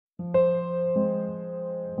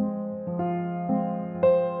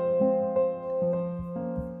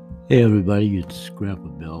Hey everybody, it's Grandpa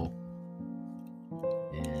Bill,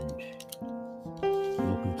 and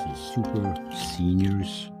welcome to Super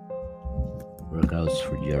Seniors Workouts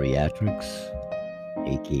for Geriatrics,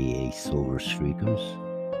 aka Silver Streakers.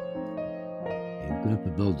 And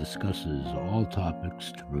Grandpa Bill discusses all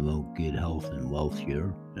topics to promote good health and wealth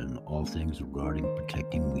here, and all things regarding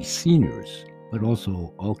protecting we seniors, but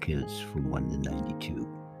also all kids from 1 to 92.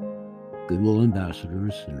 Goodwill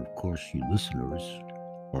ambassadors, and of course you listeners,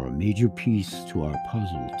 are a major piece to our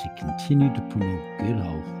puzzle to continue to promote good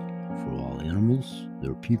health for all animals,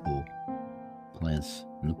 their people, plants,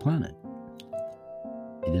 and the planet.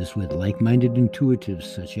 It is with like-minded intuitives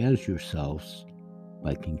such as yourselves,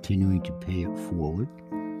 by continuing to pay it forward,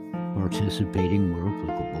 participating where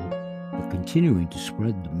applicable, but continuing to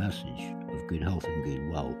spread the message of good health and good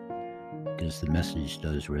wealth, because the message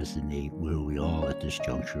does resonate where we all at this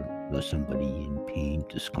juncture with somebody in pain,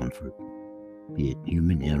 discomfort, be it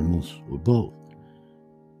human, animals, or both.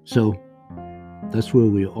 So that's where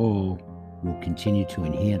we all will continue to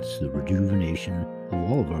enhance the rejuvenation of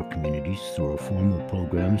all of our communities through our formal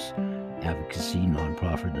programs, advocacy,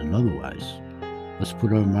 nonprofit, and otherwise. Let's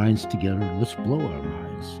put our minds together, let's blow our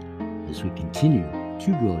minds as we continue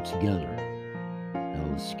to grow together. Now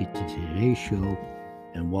let's get to today's show,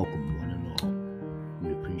 and welcome one and all.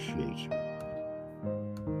 We appreciate you.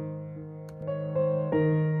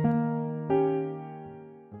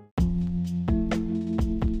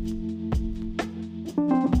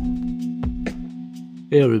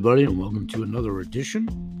 Hey everybody, and welcome to another edition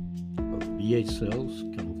of BH Sales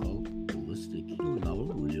Chemical Holistic Healing Hour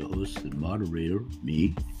with your host and moderator,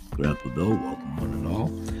 me, Grandpa Bill. Welcome one and all.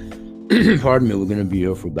 Pardon me, we're going to be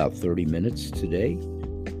here for about 30 minutes today,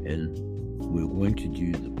 and we're going to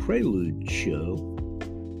do the prelude show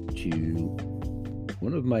to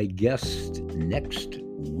one of my guests next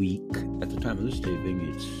week. At the time of this taping,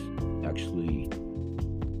 it's actually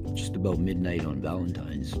just about midnight on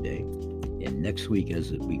Valentine's Day. And next week,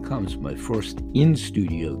 as it becomes, my first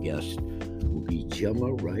in-studio guest will be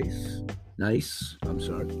Gemma Nice.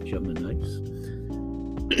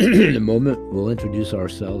 In a moment, we'll introduce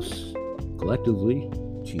ourselves collectively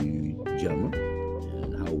to Gemma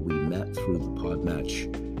and how we met through the Podmatch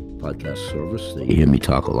podcast service that you hear me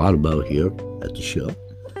talk a lot about here at the show.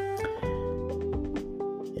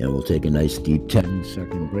 And we'll take a nice deep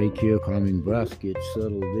 10-second break here, calming breath, get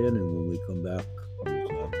settled in, and when we come back, we'll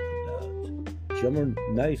talk about Gemma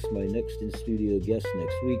Nice, my next in-studio guest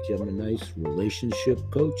next week. Gemma Nice, relationship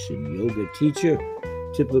coach and yoga teacher.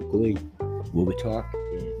 Typically, we'll be talking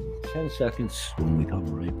in 10 seconds when we come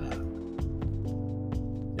right back.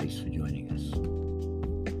 Thanks for joining us.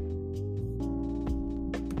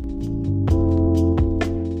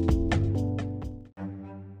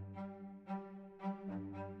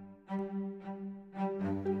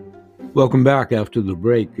 Welcome back after the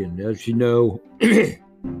break, and as you know,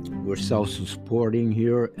 we're self-supporting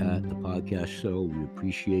here at the podcast show. We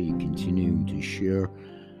appreciate you continuing to share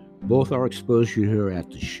both our exposure here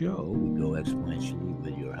at the show. We go exponentially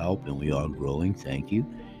with your help, and we are growing. Thank you.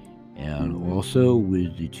 And also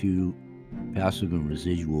with the two passive and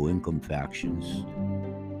residual income factions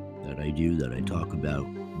that I talk about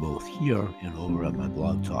both here and over at my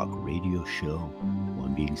Blog Talk radio show.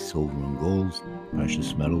 One being Silver and Gold,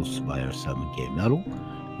 Precious Metals by our 7K Metal.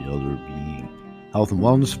 The other being Health and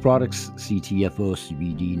Wellness Products, CTFO,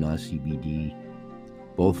 CBD, non-CBD,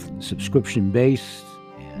 both subscription-based,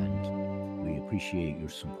 and we appreciate your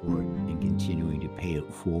support in continuing to pay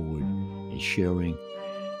it forward and sharing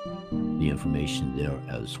the information there,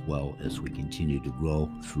 as well as we continue to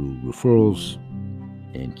grow through referrals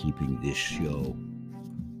and keeping this show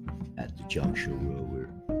at the juncture where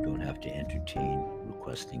we don't have to entertain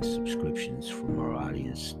requesting subscriptions from our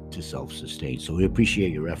audience to self-sustain. So we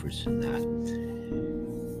appreciate your efforts in that.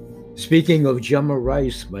 Speaking of Gemma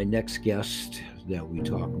Rice, my next guest that we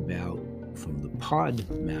talk about from the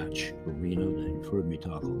Podmatch arena that you've heard me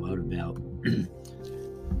talk a lot about,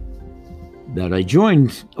 that I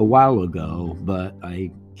joined a while ago, but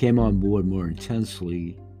I came on board more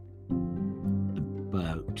intensely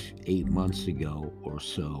about 8 months ago or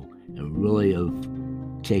so, and really have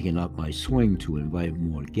taken up my swing to invite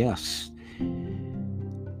more guests,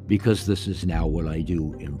 because this is now what I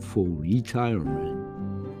do in full retirement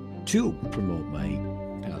to promote my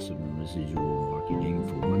passive and residual marketing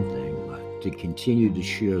for one thing, but to continue to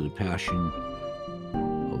share the passion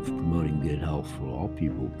of promoting good health for all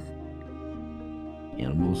people,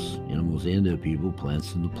 animals and their people,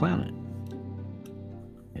 plants and the planet.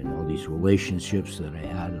 And all these relationships that I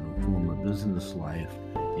had in a former business life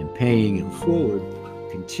and paying it forward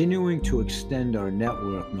continuing to extend our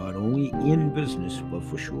network, not only in business, but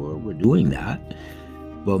for sure we're doing that,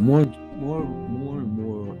 but more and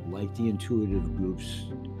more like the intuitive groups,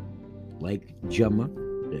 like Gemma,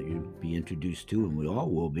 that you'll be introduced to, and we all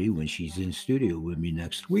will be when she's in studio with me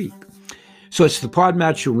next week. So it's the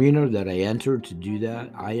Podmatch Arena that I entered to do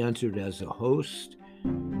that. I entered as a host.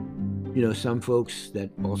 You know, some folks that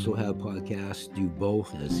also have podcasts do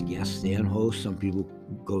both as guests and hosts. Some people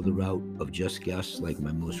go the route of just guests, like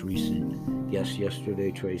my most recent guest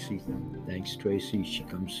yesterday, Tracy. Thanks, Tracy. She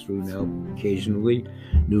comes through now occasionally.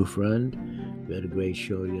 New friend. We had a great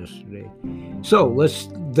show yesterday. So let's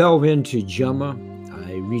delve into Gemma.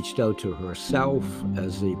 I reached out to herself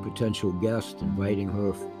as a potential guest, inviting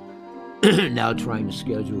her. Now trying to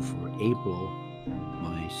schedule for April.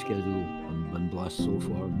 My schedule, I've been blessed so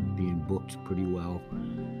far, being booked pretty well.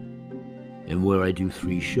 And where I do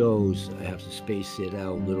 3 shows, I have to space it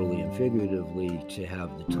out literally and figuratively to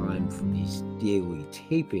have the time for these daily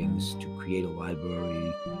tapings to create a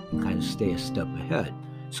library and kind of stay a step ahead.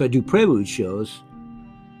 So I do prelude shows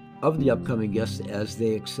of the upcoming guests as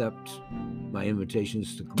they accept my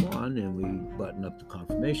invitations to come on, and we button up the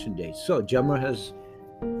confirmation date. So Gemma has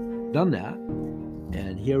done that,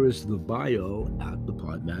 and here is the bio at the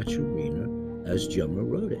Podmatch Arena as Gemma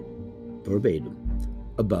wrote it, verbatim,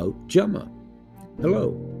 about Gemma.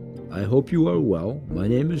 Hello, I hope you are well. My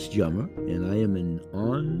name is Gemma, and I am an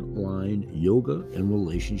online yoga and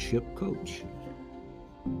relationship coach.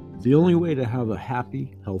 The only way to have a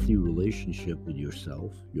happy, healthy relationship with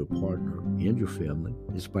yourself, your partner, and your family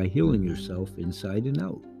is by healing yourself inside and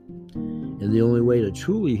out. And the only way to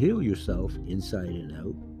truly heal yourself inside and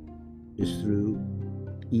out is through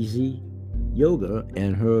easy yoga,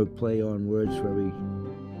 and her play on words very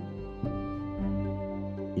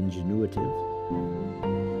ingenuitive.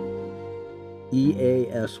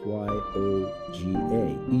 EASYOGA.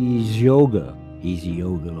 Ease yoga. Easy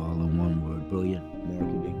yoga, all in one word. Brilliant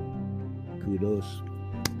marketing. Kudos.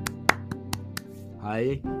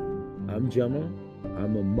 Hi, I'm Gemma.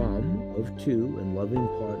 I'm a mom of 2 and loving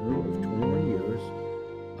partner of 21 years.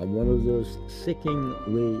 I'm one of those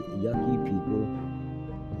sickeningly yucky people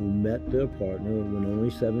who met their partner when only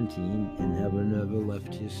 17 and have never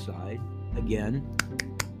left his side. Again,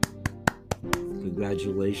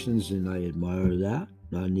 congratulations, and I admire that.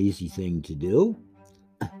 Not an easy thing to do.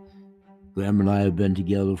 Graham and I have been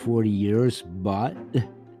together 40 years, but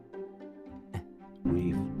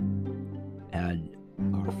we've had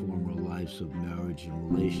our former lives of marriage and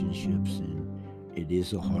relationships, and it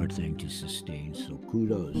is a hard thing to sustain, so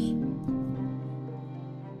kudos.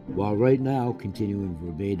 While right now, continuing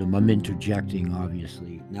verbatim, I'm interjecting,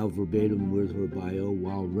 obviously, now verbatim with her bio,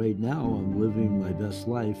 while right now I'm living my best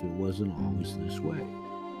life, it wasn't always this way.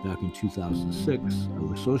 Back in 2006, I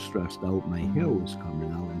was so stressed out, my hair was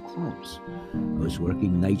coming out in clumps. I was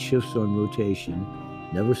working night shifts on rotation,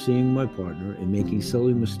 never seeing my partner, and making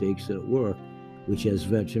silly mistakes at work, which as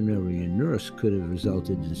veterinarian nurse could have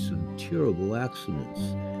resulted in some terrible accidents.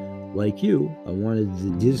 Like you, I wanted the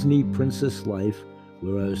Disney princess life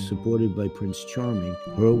where I was supported by Prince Charming.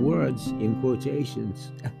 Her words, in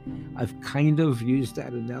quotations, I've kind of used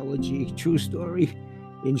that analogy, true story,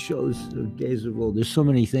 in shows of days of old. There's so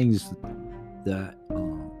many things that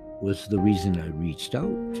was the reason I reached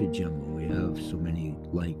out to Gemma. We have so many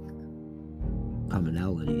like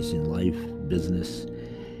commonalities in life, business.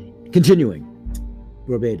 Continuing,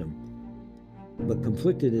 verbatim. But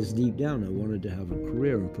conflicted as deep down I wanted to have a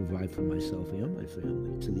career and provide for myself and my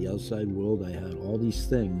family. To the outside world, I had all these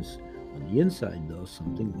things. On the inside, though,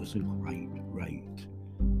 something wasn't right.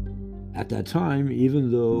 At that time,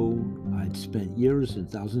 even though I'd spent years and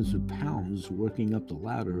thousands of pounds working up the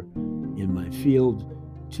ladder in my field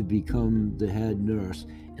to become the head nurse,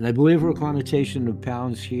 and I believe her connotation of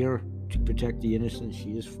pounds here, to protect the innocent,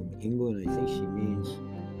 she is from England. I think she means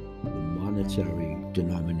the monetary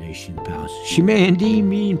denomination pounds. She may indeed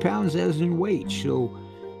mean pounds as in weight. She'll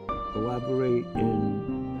elaborate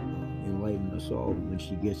and enlighten us all when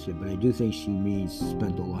she gets here, but I do think she means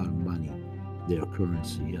spent a lot of money, their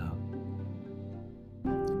currency.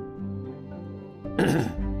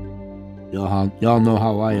 Y'all know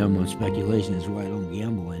how I am on speculation. That's why I don't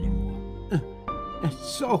gamble anymore.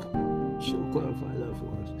 So she'll clarify that for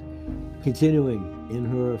us. Continuing, in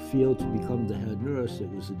her field to become the head nurse, it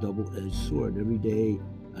was a double-edged sword. Every day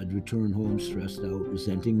I'd return home stressed out,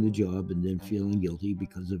 resenting the job, and then feeling guilty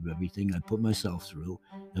because of everything I put myself through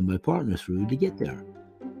and my partner through to get there.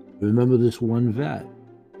 I remember this one vet,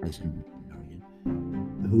 as in Marion,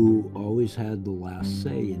 who always had the last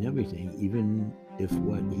say in everything, even if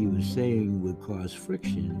what he was saying would cause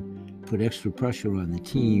friction, put extra pressure on the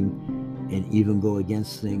team, and even go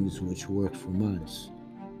against things which worked for months.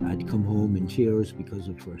 I'd come home in tears because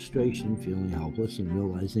of frustration, feeling helpless, and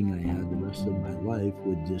realizing I had the rest of my life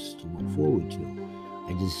with this to look forward to.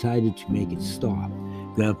 I decided to make it stop.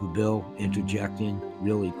 Grandpa Bill interjecting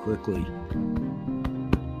really quickly.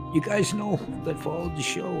 You guys know that followed the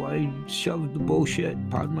show. I shoved the bullshit,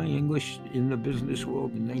 pardon my English, in the business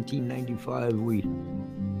world in 1995. We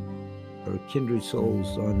are kindred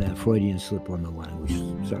souls on that Freudian slip on the language.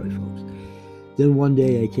 Sorry, folks. Then one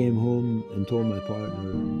day I came home and told my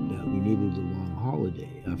partner that we needed a long holiday.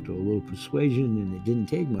 After a little persuasion, and it didn't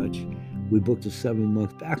take much, we booked a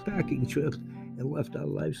 7-month backpacking trip and left our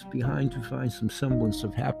lives behind to find some semblance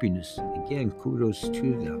of happiness. Again, kudos to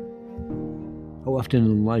them. How often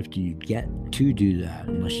in life do you get to do that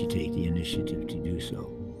unless you take the initiative to do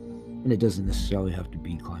so? And it doesn't necessarily have to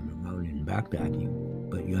be climbing a mountain and backpacking,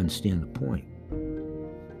 but you understand the point.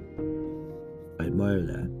 I admire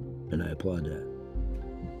that, and I applaud that.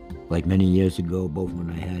 Like many years ago, both when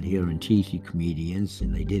I had Hair and Teethy comedians,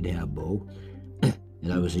 and they did have both,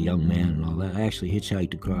 and I was a young man and all that, I actually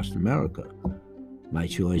hitchhiked across America. My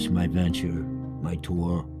choice, my venture, my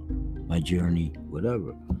tour, my journey,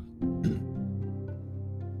 whatever.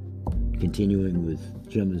 Continuing with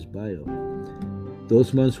Gemma's bio.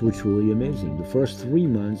 Those months were truly amazing. The first 3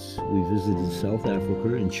 months, we visited South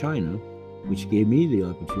Africa and China, which gave me the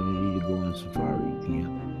opportunity to go on safari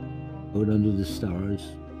camp out under the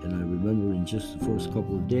stars. And I remember in just the first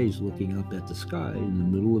couple of days looking up at the sky in the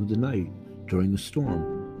middle of the night during a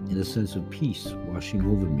storm, and a sense of peace washing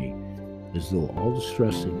over me, as though all the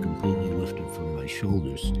stress had completely lifted from my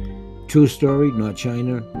shoulders. True story, not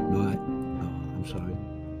China,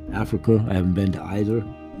 Africa. I haven't been to either.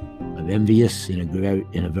 I'm envious in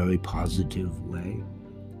a very positive way.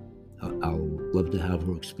 I'll love to have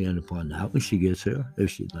her expand upon that when she gets here, if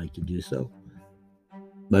she'd like to do so.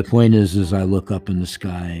 My point is, as I look up in the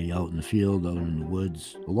sky, out in the field, out in the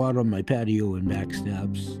woods, a lot on my patio and back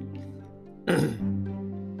steps.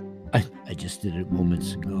 I just did it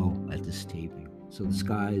moments ago at this taping. So the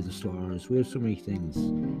sky, the stars, we have so many things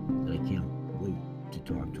that I can't wait to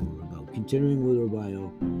talk to her about. Continuing with her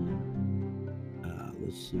bio,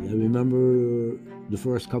 let's see. I remember the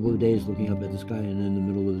first couple of days looking up at the sky, and in the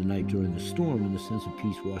middle of the night during the storm, and a sense of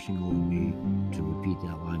peace washing over me. To repeat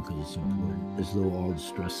that line because it's important, as though all the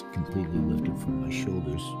stress completely lifted from my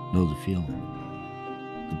shoulders. Know the feeling.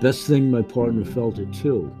 The best thing, my partner felt it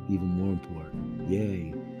too, even more important.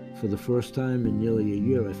 Yay. For the first time in nearly a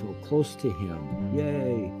year, I felt close to him.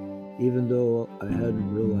 Yay. Even though I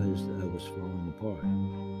hadn't realized that I was falling apart.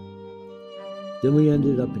 Then we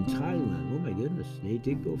ended up in Thailand. Oh my goodness, they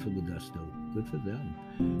did go for the gusto. Good for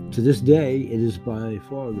them. To this day, it is by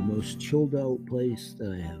far the most chilled out place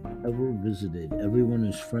that I have ever visited. Everyone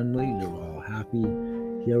is friendly, they're all happy.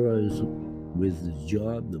 Here I was with the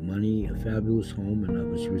job, the money, a fabulous home, and I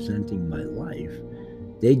was resenting my life.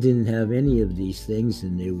 They didn't have any of these things,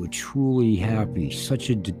 and they were truly happy. Such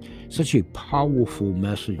a powerful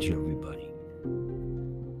message, everybody.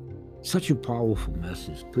 Such a powerful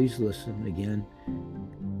message. Please listen again.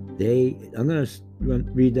 I'm going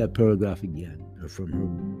to read that paragraph again, or from her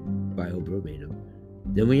bio verbatim.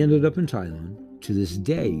 Then we ended up in Thailand. To this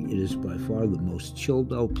day, it is by far the most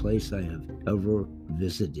chilled out place I have ever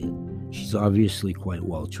visited. She's obviously quite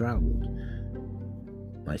well traveled.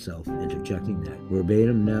 Myself interjecting that.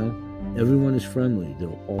 Verbatim now. Everyone is friendly. They're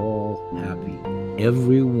all happy.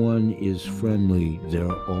 Everyone is friendly.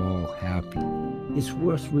 They're all happy. It's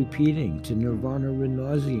worth repeating to Nirvana ad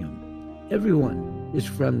nauseam. Everyone is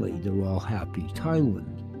friendly. They're all happy.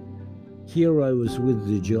 Thailand. Here I was with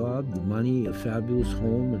the job, the money, a fabulous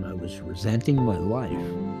home, and I was resenting my life.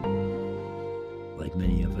 Like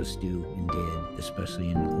many of us do and did,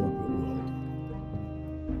 especially in the corporate world.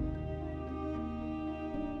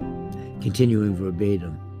 Continuing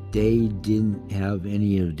verbatim. They didn't have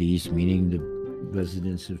any of these, meaning the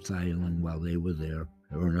residents of Thailand while they were there,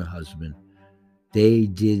 her and her husband. They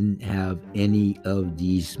didn't have any of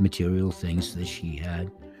these material things that she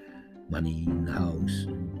had, money in the house.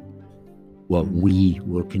 What we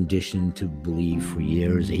were conditioned to believe for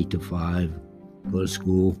years, 8 to 5, go to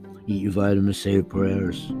school, eat your vitamins, say your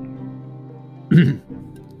prayers. And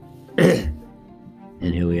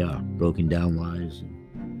here we are, broken down lives,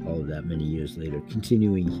 and all of that many years later.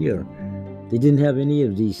 Continuing here, they didn't have any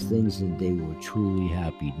of these things, and they were truly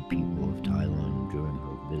happy, the people of Thailand, during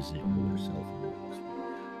her visit with herself and her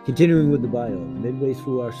husband. Continuing with the bio, midway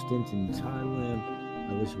through our stint in Thailand,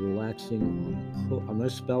 I was relaxing on, I'm going to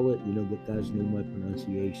spell it, you know, but guys know my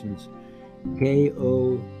pronunciations,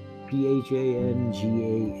 Koh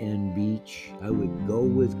Phangan Beach. I would go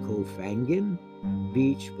with Kofangan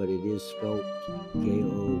Beach, but it is spelled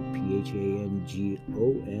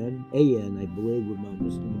Kophangan, I believe, with my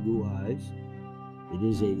Mr. Magoo eyes. It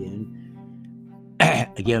is A-N.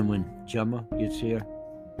 Again, when Gemma gets here,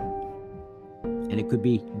 and it could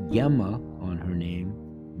be Gemma on her name,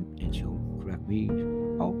 and she'll correct me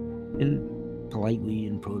politely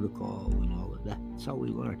in protocol and all of that. That's how we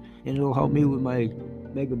learn. And it'll help me with my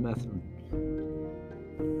mega method.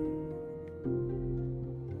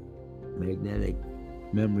 Magnetic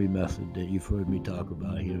memory method that you've heard me talk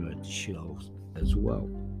about here at the show as well.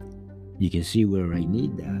 You can see where I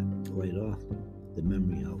need that right off the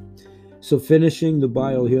memory out. So finishing the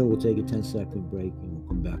bio here, we'll take a 10-second break and we'll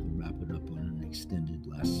come back and wrap it up on an extended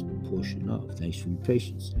last portion of. Thanks for your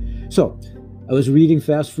patience. So I was reading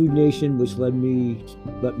Fast Food Nation, which let me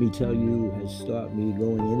tell you, has stopped me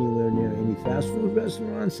going anywhere near any fast food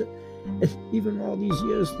restaurants. Even all these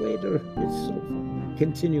years later, it's so fun.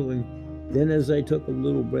 Continuing. Then as I took a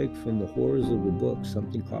little break from the horrors of the book,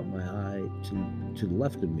 something caught my eye to the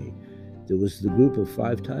left of me. There was the group of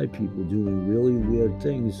 5 Thai people doing really weird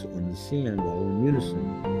things on the sand all in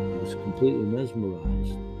unison. I was completely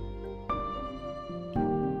mesmerized.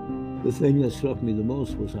 The thing that struck me the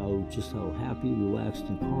most was how happy, relaxed,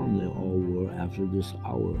 and calm they all were after this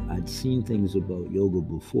hour. I'd seen things about yoga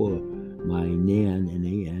before. My Nan,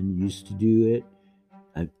 N-A-N, used to do it.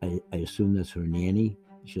 I assume that's her nanny.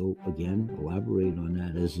 She'll, again, elaborate on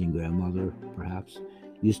that, as in grandmother, perhaps.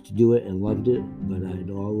 Used to do it and loved it, but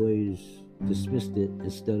I'd always dismissed it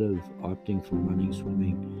instead of opting for running,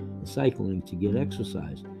 swimming, and cycling to get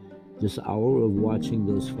exercise. This hour of watching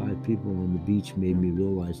those 5 people on the beach made me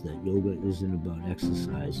realize that yoga isn't about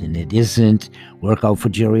exercise, and it isn't workout for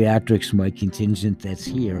geriatrics, my contingent that's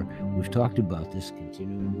here. We've talked about this,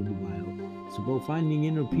 continuing with the bio. It's about finding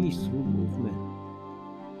inner peace through movement.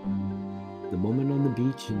 The moment on the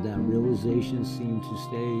beach and that realization seemed to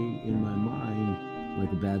stay in my mind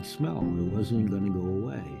like a bad smell. It wasn't going to go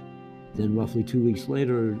away. Then roughly 2 weeks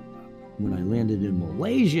later, when I landed in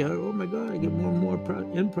Malaysia, oh my God, I get more and more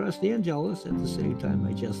impressed and jealous at the same time,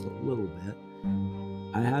 just a little bit.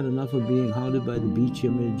 I had enough of being haunted by the beach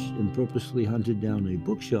image and purposely hunted down a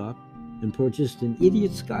bookshop and purchased An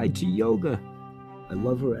Idiot's Guide to Yoga. I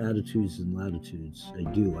love her attitudes and latitudes. I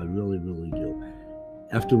do. I really, really do.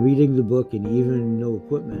 After reading the book and even no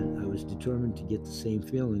equipment, I was determined to get the same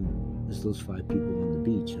feeling as those 5 people on the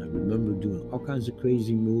beach. I remember doing all kinds of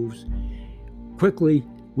crazy moves. Quickly,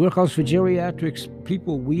 workouts for geriatrics.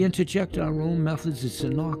 People, we interject our own methods. It's a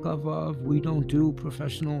knockoff of. We don't do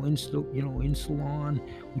professional in salon.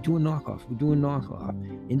 We do a knockoff.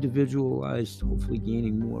 Individualized, hopefully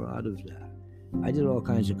gaining more out of that. I did all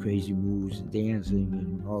kinds of crazy moves and dancing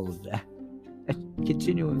and all of that.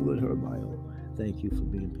 Continuing with her bio. Thank you for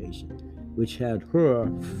being patient. Which had her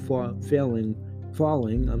falling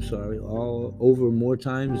all over more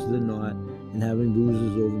times than not, and having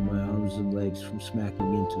bruises over my arms and legs from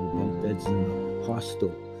smacking into the bunk beds in the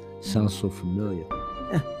hostel. Sounds so familiar.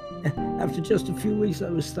 After just a few weeks, I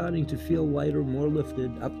was starting to feel lighter, more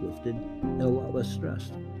uplifted, and a lot less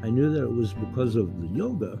stressed. I knew that it was because of the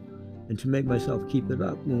yoga, and to make myself keep it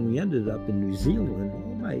up, when we ended up in New Zealand,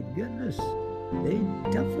 oh my goodness, they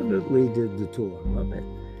definitely did the tour. Love it.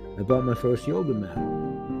 I bought my first yoga mat.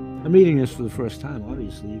 I'm reading this for the first time,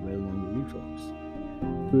 obviously, right along with you folks.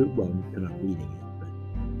 Well, you're not reading it, but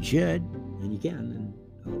you should, and you can,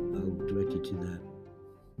 and I'll direct you to that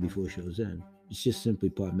before show's end. It's just simply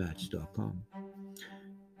podmatch.com.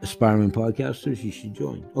 Aspiring podcasters, you should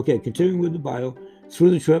join. Okay, continuing with the bio.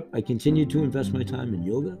 Through the trip, I continued to invest my time in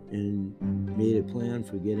yoga and made a plan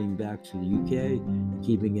for getting back to the UK and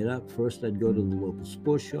keeping it up. First, I'd go to the local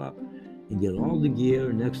sports shop and get all the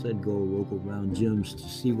gear. Next, I'd go to local round gyms to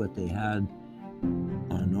see what they had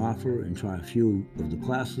on offer and try a few of the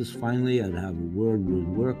classes. Finally, I'd have a word with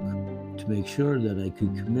work to make sure that I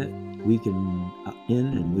could commit week in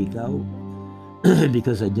and week out,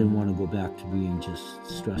 because I didn't want to go back to being just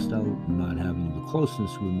stressed out and not having the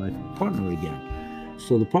closeness with my partner again.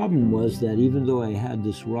 So the problem was that even though I had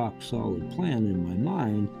this rock solid plan in my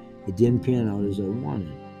mind, it didn't pan out as I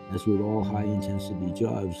wanted. As with all high intensity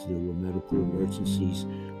jobs, there were medical emergencies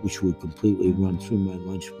which would completely run through my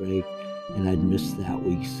lunch break, and I'd miss that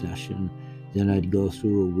week's session. Then I'd go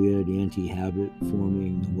through a weird anti-habit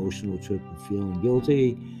forming emotional trip of feeling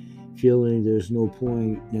guilty, feeling there's no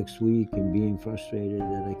point next week, and being frustrated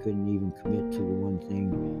that I couldn't even commit to the one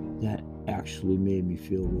thing that actually made me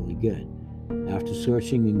feel really good. After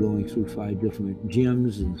searching and going through 5 different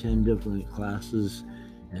gyms and 10 different classes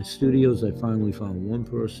At Studios, I finally found one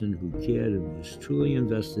person who cared and was truly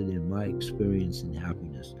invested in my experience and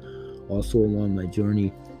happiness. Also, along my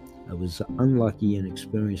journey, I was unlucky and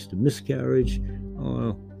experienced a miscarriage.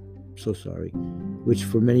 Oh, so sorry. Which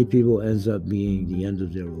for many people ends up being the end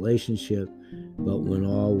of their relationship. But when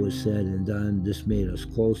all was said and done, this made us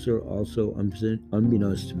closer. Also,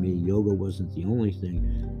 unbeknownst to me, yoga wasn't the only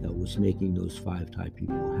thing that was making those 5 Thai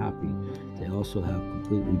people happy. They also have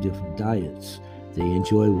completely different diets. They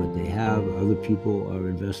enjoy what they have. Other people are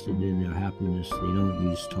invested in their happiness. They don't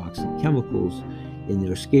use toxic chemicals in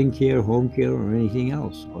their skincare, home care, or anything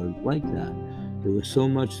else or like that. There was so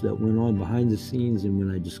much that went on behind the scenes, and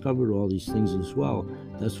when I discovered all these things as well,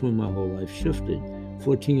 that's when my whole life shifted.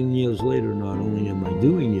 14 years later, not only am I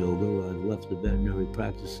doing yoga, I've left the veterinary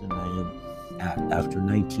practice, and I am, after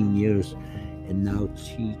 19 years, and now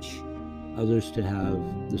teach others to have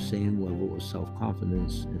the same level of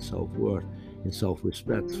self-confidence and self-worth and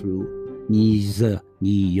self-respect through Ease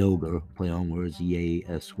Yoga, play on words,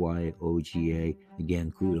 EASYOGA.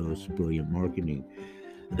 Again, kudos, brilliant marketing.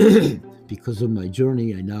 Because of my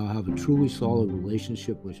journey, I now have a truly solid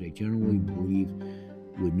relationship, which I generally believe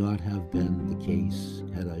would not have been the case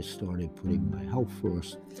had I started putting my health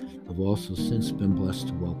first. I've also since been blessed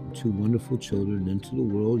to welcome 2 wonderful children into the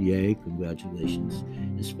world. Yay, congratulations.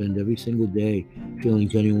 And spend every single day feeling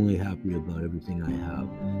genuinely happy about everything I have.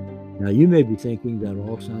 Now, you may be thinking that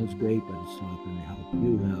all sounds great, but it's not going to help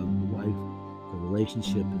you have the life, the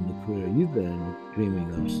relationship, and the career you've been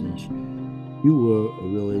dreaming of since you were a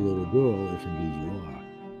really little girl, if indeed you are.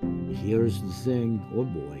 But here's the thing, or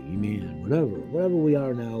boy, man, whatever we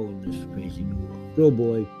are now in this crazy new world. Girl,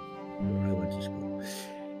 boy, where I went to school.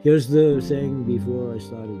 Here's the thing, before I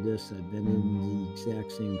started this, I've been in the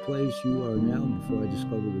exact same place you are now before I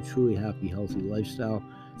discovered a truly happy, healthy lifestyle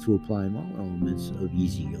through applying all elements of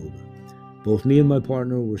Easy Yoga. Both me and my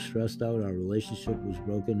partner were stressed out. Our relationship was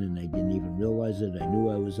broken, and I didn't even realize it. I knew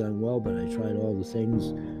I was unwell, but I tried all the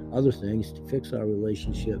other things to fix our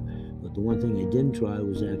relationship. But the one thing I didn't try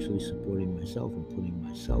was actually supporting myself and putting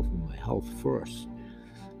myself and my health first.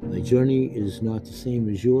 My journey is not the same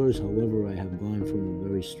as yours. However, I have gone from a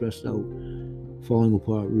very stressed out, falling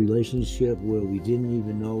apart relationship where we didn't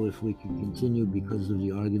even know if we could continue because of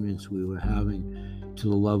the arguments we were having, to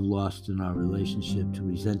the love lost in our relationship, to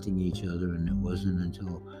resenting each other. And it wasn't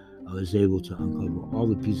until I was able to uncover all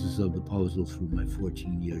the pieces of the puzzle through my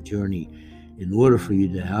 14-year journey in order for you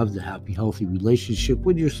to have the happy, healthy relationship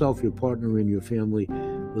with yourself, your partner, and your family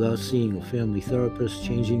without seeing a family therapist,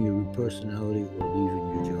 changing your personality, or leaving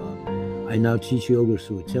your job. I now teach yoga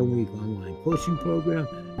through a 10-week online coaching program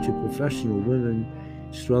to professional women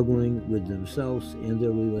struggling with themselves and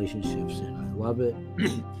their relationships, and I love it.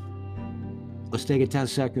 Let's take a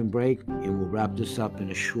 10-second break, and we'll wrap this up in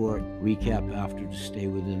a short recap after to stay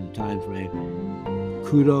within the time frame.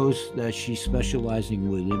 Kudos that she's specializing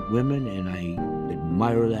with women, and I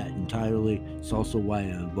admire that entirely. It's also why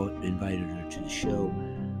I invited her to the show.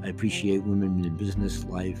 I appreciate women in business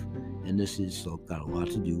life, and this has got a lot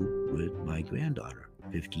to do with my granddaughter,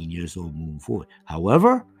 15 years old, moving forward.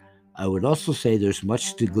 However, I would also say there's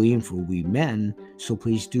much to glean for we men, so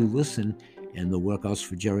please do listen. And the workouts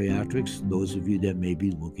for geriatrics, those of you that may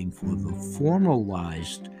be looking for the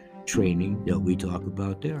formalized training that we talk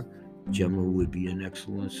about there, Gemma would be an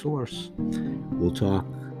excellent source. We'll talk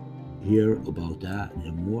here about that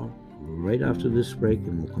and more right after this break,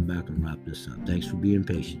 and we'll come back and wrap this up. Thanks for being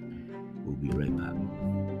patient. We'll be right back.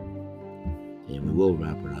 And we will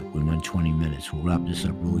wrap it up. We're in 20 minutes. We'll wrap this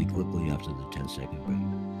up really quickly after the 10-second break.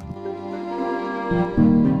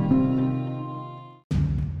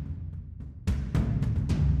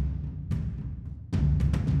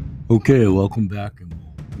 Okay, welcome back, and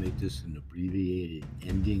we'll make this an abbreviated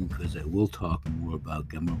ending because I will talk more about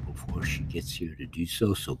Gemma before she gets here to do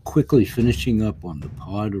so. So quickly finishing up on the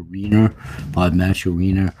Podmatch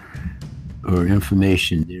Arena, her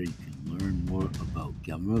information there. You can learn more about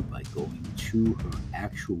Gemma by going to her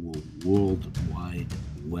actual worldwide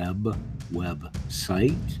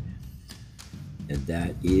website, and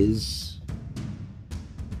that is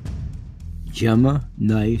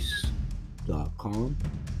GemmaNice.com.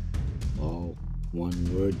 All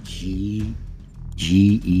one word, GEMMA,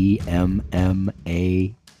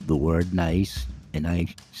 the word nice,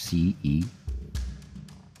 NICE.com.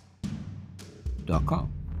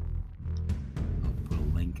 I'll put a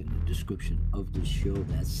link in the description of this show.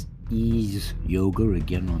 That's Ease Yoga,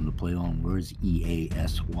 again on the play on words,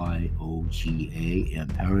 EASYOGA,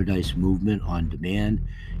 and Paradise Movement on demand,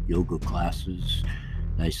 yoga classes,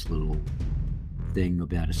 nice little thing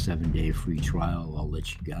about a 7-day free trial. I'll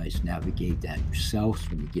let you guys navigate that yourselves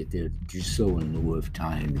when you get there. Do so in lieu of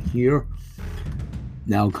time here.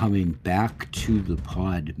 Now coming back to the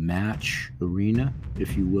pod match arena,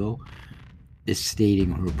 if you will, is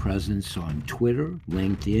stating her presence on Twitter,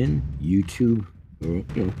 LinkedIn, YouTube, or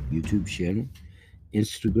YouTube channel,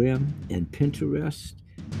 Instagram, and Pinterest.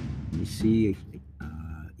 You see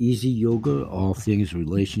Easy Yoga, all things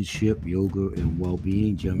relationship, yoga, and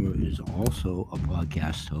well-being. Gemma is also a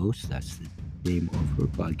podcast host. That's the name of her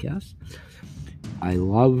podcast. I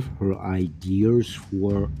love her ideas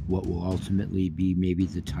for what will ultimately be maybe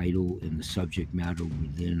the title and the subject matter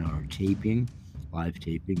within our taping, live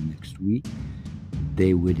taping next week.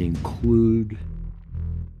 They would include,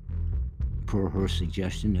 per her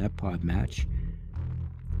suggestion at Podmatch,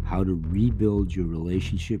 how to rebuild your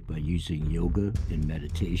relationship by using yoga and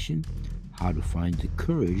meditation, how to find the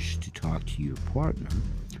courage to talk to your partner,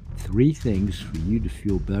 3 things for you to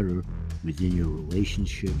feel better within your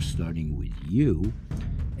relationship, starting with you,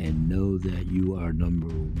 and know that you are number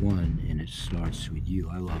 1 and it starts with you.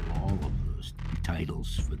 I love all of those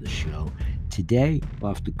titles for the show. Today,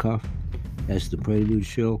 off the cuff, as the Prelude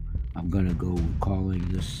Show, I'm going to go calling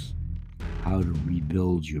this How to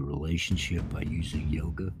Rebuild Your Relationship by Using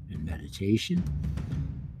Yoga and Meditation.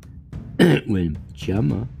 When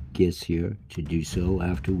Gemma gets here to do so,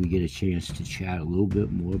 after we get a chance to chat a little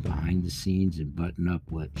bit more behind the scenes and button up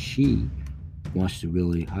what she wants to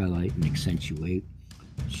really highlight and accentuate,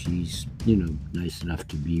 she's, nice enough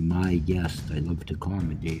to be my guest. I love to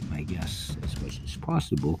accommodate my guests as much as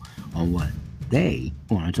possible on what they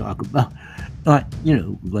want to talk about. Not,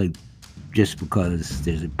 like just because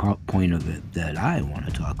there's a point of it that I want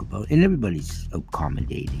to talk about, and everybody's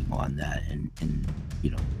accommodating on that, and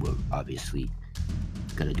we're obviously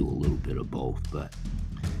got to do a little bit of both. But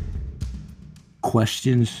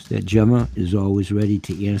questions that Gemma is always ready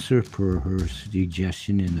to answer per her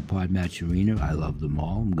suggestion in the Podmatch Arena. I love them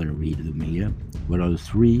all. I'm going to read them here. What are the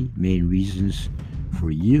 3 main reasons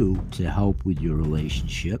for you to help with your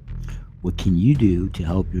relationship? What can you do to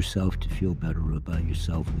help yourself to feel better about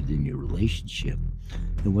yourself within your relationship?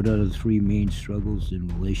 And what are the 3 main struggles in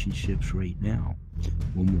relationships right now?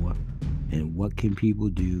 One more. And what can people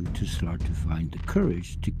do to start to find the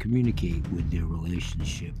courage to communicate with their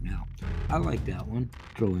relationship? Now, I like that one.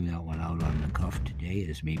 Throwing that one out on the cuff today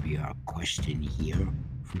as maybe our question here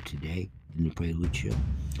for today in the Prelude Show.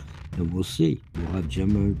 And we'll see. We'll have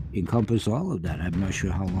Gemma encompass all of that. I'm not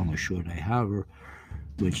sure how long or short I have her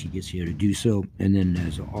when she gets here to do so. And then,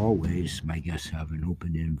 as always, my guests have an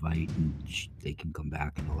open invite, and they can come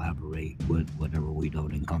back and elaborate with whatever we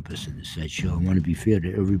don't encompass in the said show. I want to be fair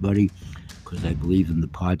to everybody because I believe in the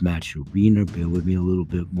Podmatch Arena. Bear with me a little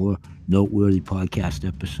bit more. Noteworthy podcast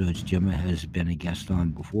episodes Gemma has been a guest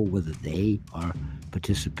on before, whether they are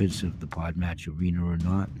participants of the Podmatch Arena or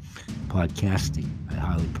not. Podcasting, I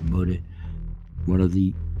highly promote it. One of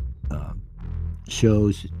the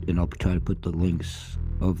shows, and I'll try to put the links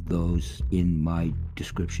of those in my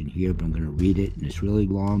description here, but I'm going to read it, and it's really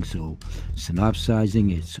long, so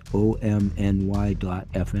synopsizing, it's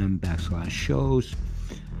omny.fm/shows.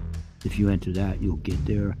 If you enter that, you'll get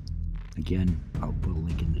there. Again, I'll put a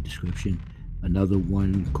link in the description. Another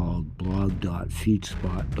one called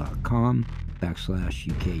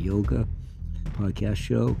blog.feedspot.com/UK Yoga podcast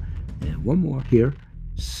show. And one more here,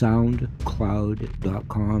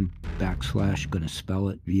 soundcloud.com/ gonna spell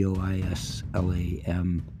it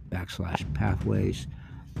VOISLAM /pathways.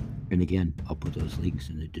 And again, I'll put those links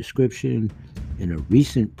in the description. In a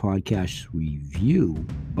recent podcast review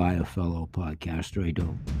by a fellow podcaster, I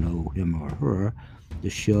don't know him or her, the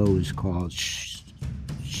show is called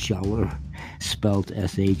Sheller, spelled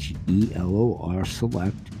SHELOR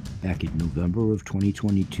Select, back in November of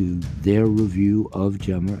 2022. Their review of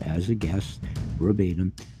Gemma as a guest,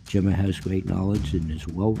 verbatim. Gemma has great knowledge and is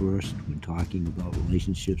well versed when talking about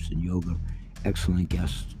relationships and yoga. Excellent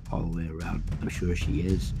guest all the way around. I'm sure she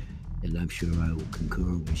is, and I'm sure I will concur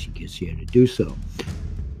when she gets here to do so.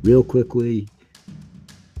 Real quickly,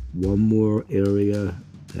 one more area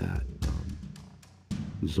that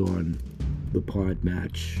is on the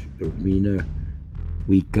Podmatch Arena.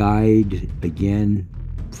 We guide, again,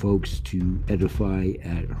 folks to edify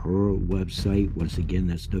at her website. Once again,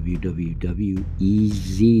 that's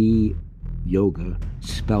www.easyyoga,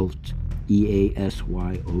 spelt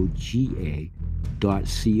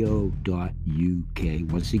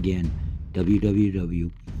EASYOGA.co.uk. Once again,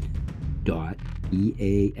 www.easyyoga,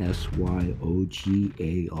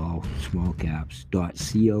 all small caps,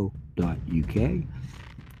 .co.uk.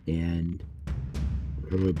 And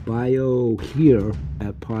her bio here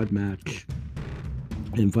at Podmatch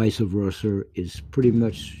and vice versa is pretty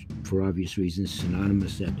much, for obvious reasons,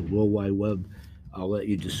 synonymous at the World Wide Web. I'll let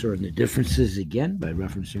you discern the differences again by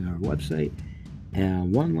referencing our website.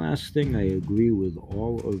 And one last thing, I agree with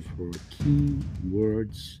all of her key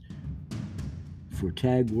words for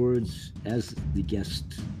tag words as the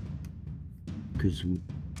guest, because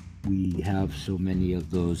we have so many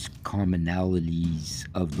of those commonalities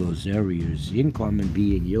of those areas in common,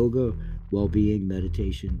 being yoga, well-being,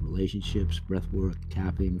 meditation, relationships, breath work,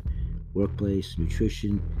 tapping, workplace,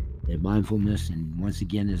 nutrition, and mindfulness. And once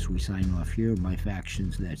again, as we sign off here, my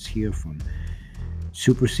factions that's here from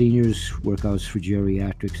Super Seniors, Workouts for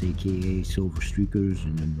Geriatrics, aka Silver Streakers,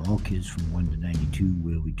 and then All Kids from 1 to 92,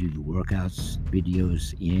 where we do the workouts,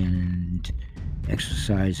 videos, and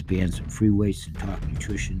exercise, bands, and free weights, and talk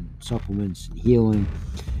nutrition, supplements, and healing.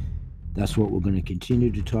 That's what we're going to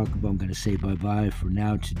continue to talk about. I'm going to say bye-bye for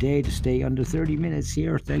now today to stay under 30 minutes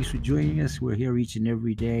here. Thanks for joining us. We're here each and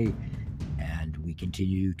every day, and we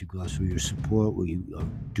continue to go through your support. We are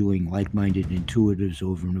doing like-minded intuitives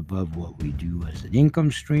over and above what we do as an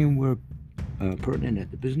income stream. We're pertinent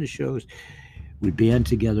at the business shows. We band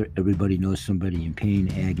together. Everybody knows somebody in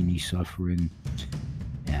pain, agony, suffering,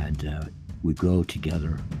 and we grow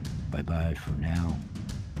together. Bye-bye for now.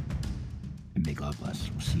 And may God bless.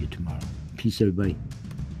 We'll see you tomorrow. Peace, everybody.